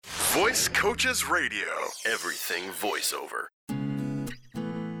Voice Coaches Radio. Everything voiceover.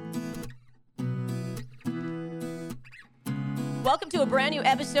 Welcome to a brand new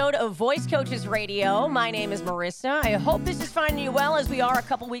episode of Voice Coaches Radio. My name is Marissa. I hope this is finding you well as we are a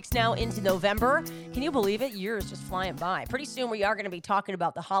couple weeks now into November. Can you believe it? Years just flying by. Pretty soon we are going to be talking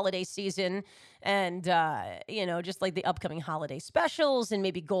about the holiday season and, just like the upcoming holiday specials and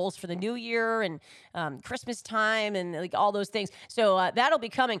maybe goals for the new year and Christmas time and like all those things. So that'll be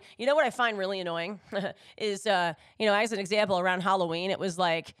coming. You know what I find really annoying is, as an example around Halloween, it was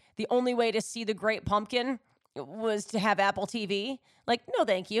like the only way to see the Great Pumpkin was to have Apple TV. Like, no,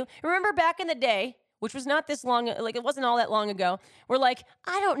 thank you. Remember back in the day, which was not this long, like it wasn't all that long ago, we're like,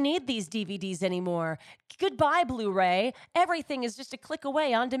 I don't need these DVDs anymore. Goodbye, Blu-ray. Everything is just a click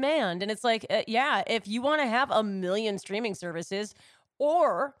away on demand. And it's like, if you want to have a million streaming services,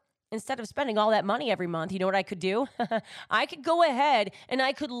 or instead of spending all that money every month, you know what I could do? I could go ahead and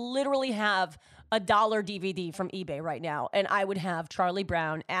I could literally have $1 DVD from eBay right now, and I would have Charlie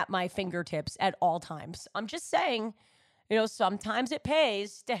Brown at my fingertips at all times. I'm just saying, sometimes it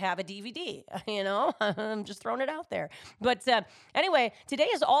pays to have a DVD, I'm just throwing it out there. But anyway, today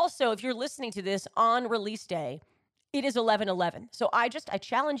is also, if you're listening to this on release day, it is 11/11. So I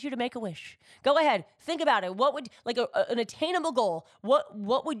challenge you to make a wish. Go ahead, think about it. What would, like an attainable goal,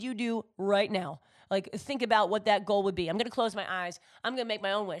 what would you do right now? Like, think about what that goal would be. I'm going to close my eyes. I'm going to make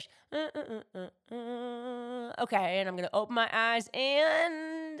my own wish. Okay, and I'm going to open my eyes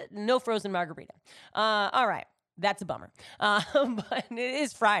and no frozen margarita. All right. That's a bummer. But it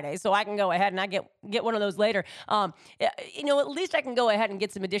is Friday, so I can go ahead and I get one of those later. At least I can go ahead and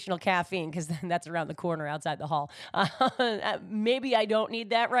get some additional caffeine because that's around the corner outside the hall. Maybe I don't need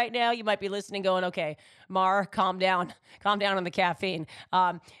that right now. You might be listening going, okay, Mar, calm down. Calm down on the caffeine.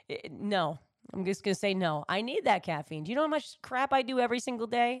 No. I'm just going to say no. I need that caffeine. Do you know how much crap I do every single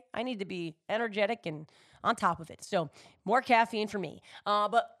day? I need to be energetic and on top of it. So more caffeine for me.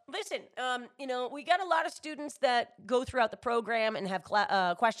 But listen, we got a lot of students that go throughout the program and have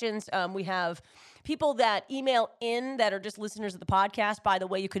questions. We have people that email in that are just listeners of the podcast. By the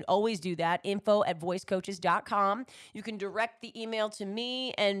way, you can always do that. info@voicecoaches.com. You can direct the email to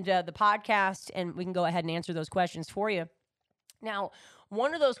me and the podcast, and we can go ahead and answer those questions for you. Now,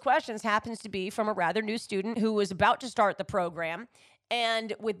 one of those questions happens to be from a rather new student who was about to start the program.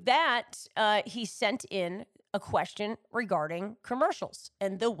 And with that, he sent in a question regarding commercials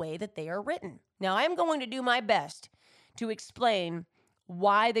and the way that they are written. Now, I'm going to do my best to explain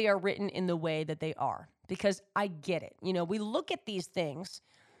why they are written in the way that they are, because I get it. We look at these things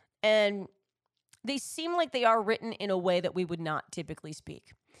and they seem like they are written in a way that we would not typically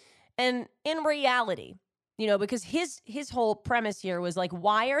speak. And in reality, because his whole premise here was like,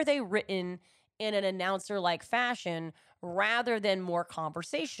 why are they written in an announcer-like fashion rather than more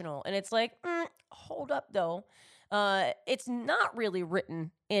conversational? And it's like, hold up, though. It's not really written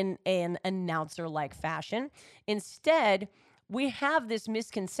in an announcer-like fashion. Instead, we have this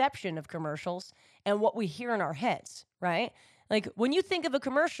misconception of commercials and what we hear in our heads, right? Like, when you think of a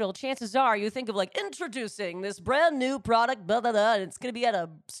commercial, chances are you think of, like, introducing this brand new product, blah, blah, blah, and it's going to be at a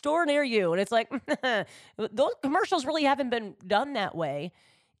store near you. And it's like, those commercials really haven't been done that way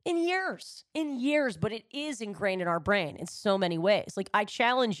in years, but it is ingrained in our brain in so many ways. Like, I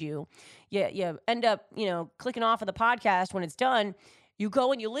challenge you, you end up, clicking off of the podcast when it's done, you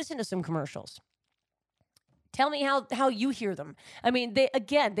go and you listen to some commercials. Tell me how you hear them. I mean,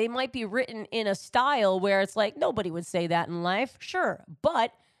 they might be written in a style where it's like, nobody would say that in life. Sure.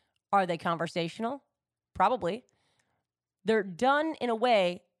 But are they conversational? Probably. They're done in a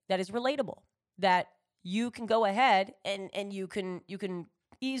way that is relatable, that you can go ahead and you can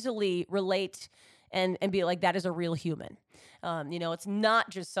easily relate and be like, that is a real human. It's not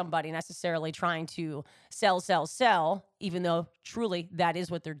just somebody necessarily trying to sell, even though truly that is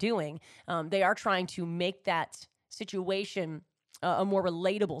what they're doing. They are trying to make that situation a more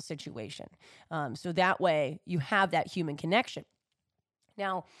relatable situation. So that way you have that human connection.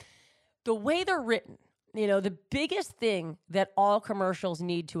 Now, the way they're written, the biggest thing that all commercials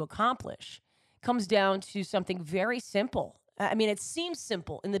need to accomplish comes down to something very simple. I mean, it seems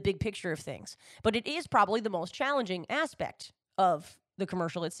simple in the big picture of things, but it is probably the most challenging aspect of the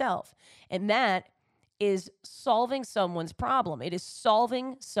commercial itself. And that is solving someone's problem. It is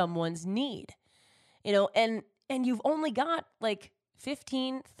solving someone's need, and you've only got like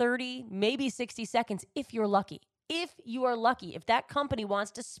 15, 30, maybe 60 seconds if you're lucky. If you are lucky, if that company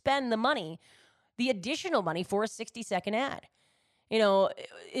wants to spend the additional money for a 60-second ad.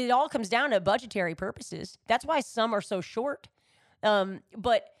 It all comes down to budgetary purposes. That's why some are so short.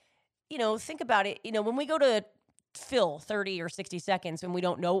 But think about it. When we go to fill 30 or 60 seconds and we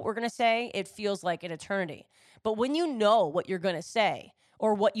don't know what we're going to say, it feels like an eternity. But when you know what you're going to say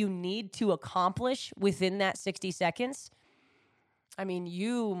or what you need to accomplish within that 60 seconds, I mean,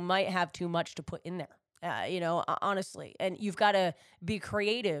 you might have too much to put in there, honestly. And you've got to be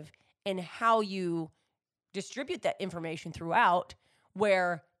creative in how you distribute that information throughout,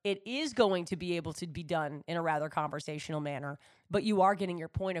 where it is going to be able to be done in a rather conversational manner, but you are getting your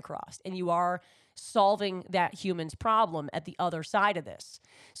point across and you are solving that human's problem at the other side of this.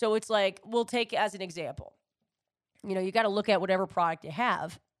 So it's like, we'll take as an example, you got to look at whatever product you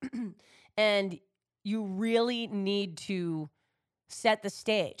have and you really need to set the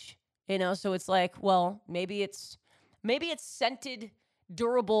stage, so it's like, well, maybe it's scented,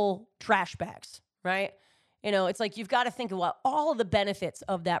 durable trash bags, right? It's like you've got to think about all of the benefits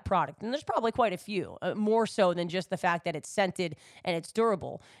of that product. And there's probably quite a few, more so than just the fact that it's scented and it's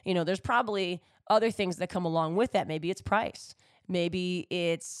durable. There's probably other things that come along with that. Maybe it's price. Maybe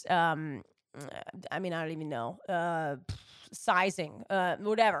it's, I don't even know, sizing,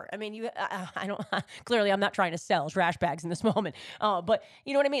 whatever. I mean, I don't, clearly I'm not trying to sell trash bags in this moment, but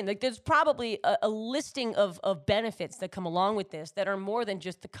you know what I mean? Like there's probably a listing of benefits that come along with this that are more than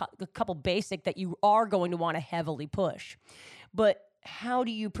just the couple basic that you are going to want to heavily push. But how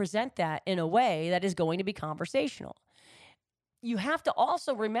do you present that in a way that is going to be conversational? You have to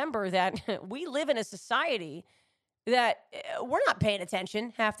also remember that we live in a society that we're not paying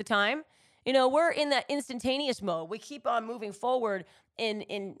attention half the time. We're in that instantaneous mode. We keep on moving forward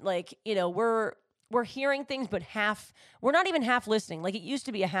we're hearing things, but we're not even half listening. Like it used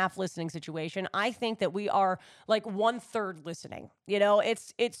to be a half listening situation. I think that we are like 1/3 listening.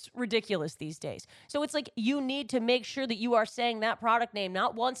 It's ridiculous these days. So it's like you need to make sure that you are saying that product name,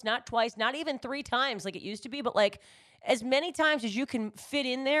 not once, not twice, not even 3 times like it used to be, but like as many times as you can fit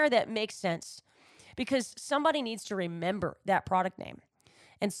in there that makes sense. Because somebody needs to remember that product name.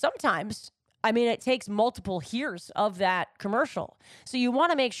 And sometimes, it takes multiple hears of that commercial. So you want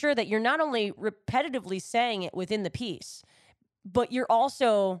to make sure that you're not only repetitively saying it within the piece, but you're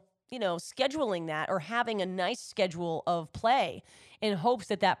also, scheduling that or having a nice schedule of play in hopes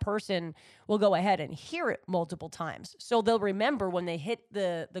that that person will go ahead and hear it multiple times. So they'll remember when they hit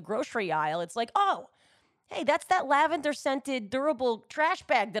the grocery aisle, it's like, oh, hey, that's that lavender scented durable trash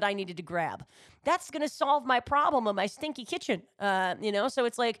bag that I needed to grab. That's going to solve my problem of my stinky kitchen. So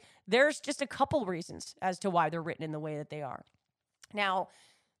it's like there's just a couple reasons as to why they're written in the way that they are. Now,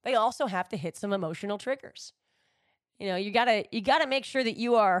 they also have to hit some emotional triggers. You got to make sure that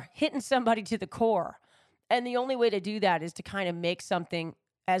you are hitting somebody to the core. And the only way to do that is to kind of make something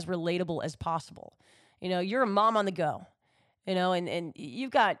as relatable as possible. You're a mom on the go. And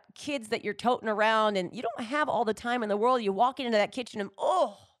you've got kids that you're toting around and you don't have all the time in the world. You walk into that kitchen and,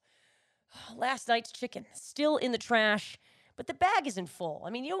 last night's chicken still in the trash, but the bag isn't full.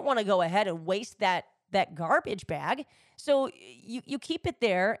 You don't want to go ahead and waste that garbage bag. So you keep it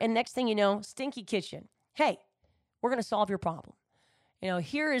there. And next thing you know, stinky kitchen. Hey, we're going to solve your problem.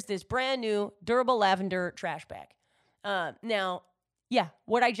 Here is this brand new durable lavender trash bag. Now, yeah,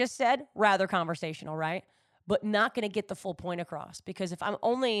 what I just said, rather conversational, right? But not going to get the full point across, because if I'm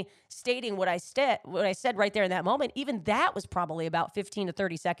only stating what I said right there in that moment, even that was probably about 15 to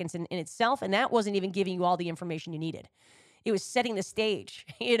 30 seconds in itself, and that wasn't even giving you all the information you needed. It was setting the stage,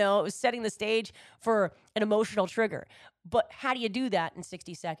 it was setting the stage for an emotional trigger. But how do you do that in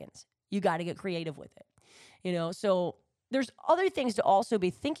 60 seconds? You got to get creative with it, So there's other things to also be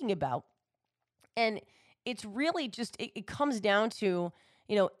thinking about, and it's really just, it comes down to,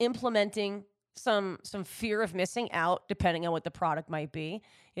 implementing some fear of missing out, depending on what the product might be.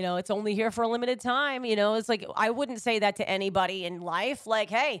 It's only here for a limited time. It's like, I wouldn't say that to anybody in life. Like,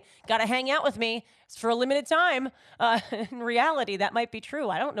 hey, got to hang out with me. It's for a limited time. In reality, that might be true.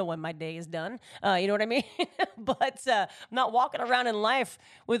 I don't know when my day is done. You know what I mean? But I'm not walking around in life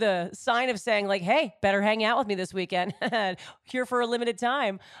with a sign of saying like, hey, better hang out with me this weekend. Here for a limited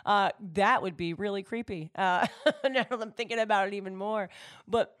time. That would be really creepy. Now I'm thinking about it even more.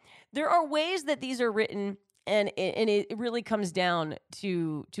 But there are ways that these are written, and it really comes down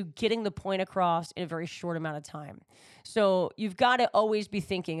to getting the point across in a very short amount of time. So you've got to always be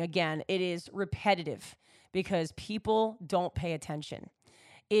thinking, again, it is repetitive because people don't pay attention.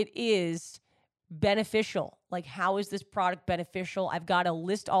 It is beneficial. Like, how is this product beneficial? I've got to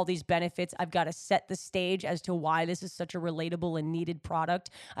list all these benefits. I've got to set the stage as to why this is such a relatable and needed product.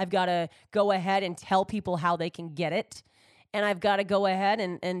 I've got to go ahead and tell people how they can get it. And I've got to go ahead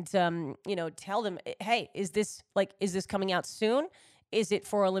and tell them, hey, is this coming out soon? Is it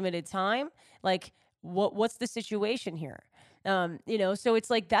for a limited time? Like, what's the situation here? So it's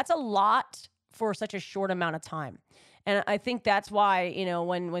like, that's a lot for such a short amount of time. And I think that's why,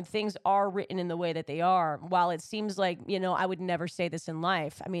 when things are written in the way that they are, while it seems like, I would never say this in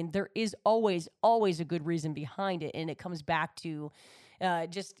life, I mean, there is always a good reason behind it. And it comes back to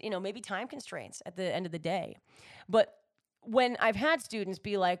just, maybe time constraints at the end of the day. But when I've had students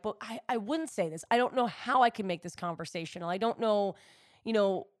be like, well, I wouldn't say this. I don't know how I can make this conversational. I don't know,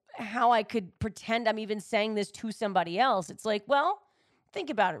 how I could pretend I'm even saying this to somebody else. It's like, well,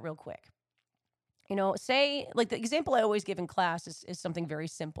 think about it real quick. Say, like the example I always give in class is something very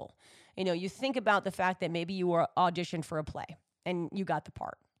simple. You think about the fact that maybe you were auditioned for a play and you got the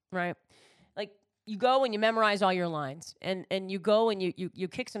part, right? Like you go and you memorize all your lines and you go and you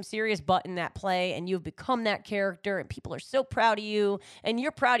kick some serious butt in that play and you've become that character and people are so proud of you and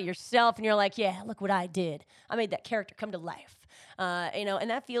you're proud of yourself and you're like, yeah, look what I did. I made that character come to life, and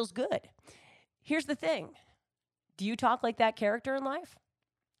that feels good. Here's the thing. Do you talk like that character in life?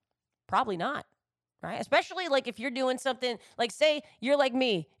 Probably not. Right? Especially like if you're doing something like, say you're like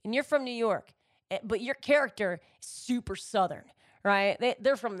me and you're from New York, but your character is super Southern, right?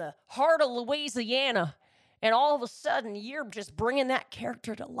 They're from the heart of Louisiana, and all of a sudden you're just bringing that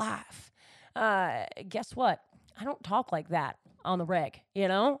character to life. Guess what? I don't talk like that on the reg,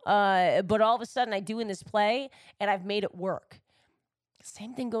 but all of a sudden I do in this play and I've made it work.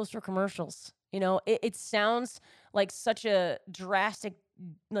 Same thing goes for commercials. It sounds like such a drastic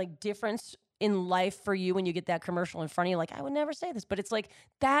difference in life for you when you get that commercial in front of you. Like, I would never say this, but it's like,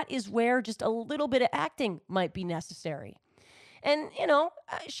 that is where just a little bit of acting might be necessary. And,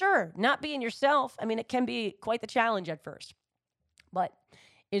 sure, not being yourself, I mean, it can be quite the challenge at first, but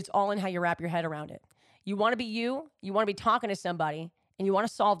it's all in how you wrap your head around it. You want to be you want to be talking to somebody, and you want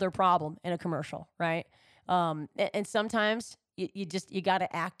to solve their problem in a commercial, right? And sometimes you got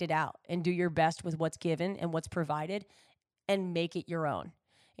to act it out and do your best with what's given and what's provided and make it your own.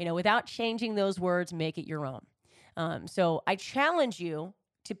 Without changing those words, make it your own. So I challenge you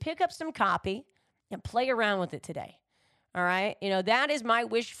to pick up some copy and play around with it today. All right? That is my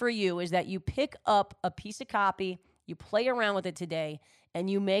wish for you, is that you pick up a piece of copy, you play around with it today,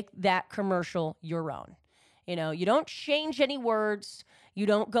 and you make that commercial your own. You don't change any words. You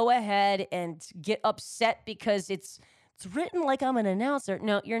don't go ahead and get upset because it's written like I'm an announcer.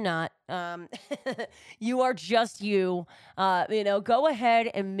 No, you're not. You are just you. Go ahead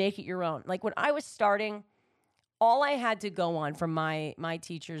and make it your own. Like when I was starting, all I had to go on from my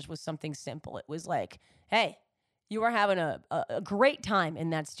teachers was something simple. It was like, hey, you are having a great time in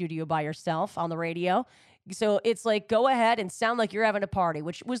that studio by yourself on the radio. So it's like, go ahead and sound like you're having a party,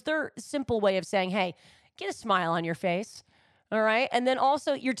 which was their simple way of saying, hey, get a smile on your face. All right. And then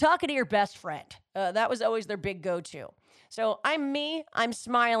also, you're talking to your best friend. That was always their big go-to. So I'm me, I'm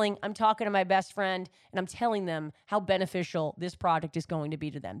smiling, I'm talking to my best friend, and I'm telling them how beneficial this product is going to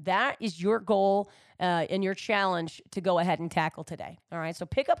be to them. That is your goal and your challenge to go ahead and tackle today. All right, so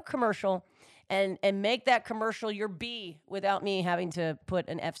pick up a commercial and make that commercial your B without me having to put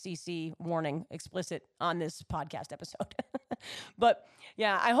an FCC warning explicit on this podcast episode. But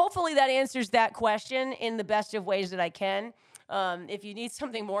yeah, hopefully that answers that question in the best of ways that I can. If you need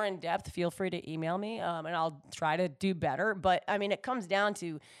something more in depth, feel free to email me, and I'll try to do better. But I mean, it comes down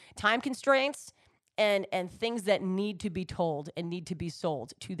to time constraints and things that need to be told and need to be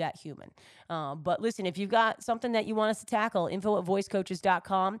sold to that human. But listen, if you've got something that you want us to tackle,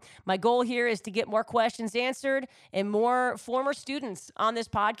 info@voicecoaches.com. My goal here is to get more questions answered and more former students on this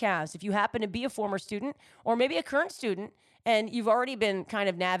podcast. If you happen to be a former student or maybe a current student, and you've already been kind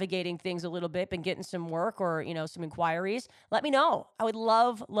of navigating things a little bit, been getting some work or, some inquiries, let me know. I would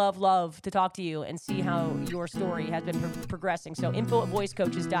love, love, love to talk to you and see how your story has been progressing. So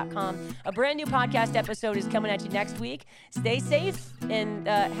info@voicecoaches.com. A brand new podcast episode is coming at you next week. Stay safe and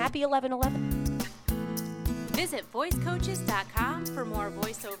happy 11/11. Visit voicecoaches.com for more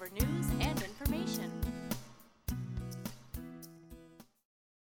voiceover news and information.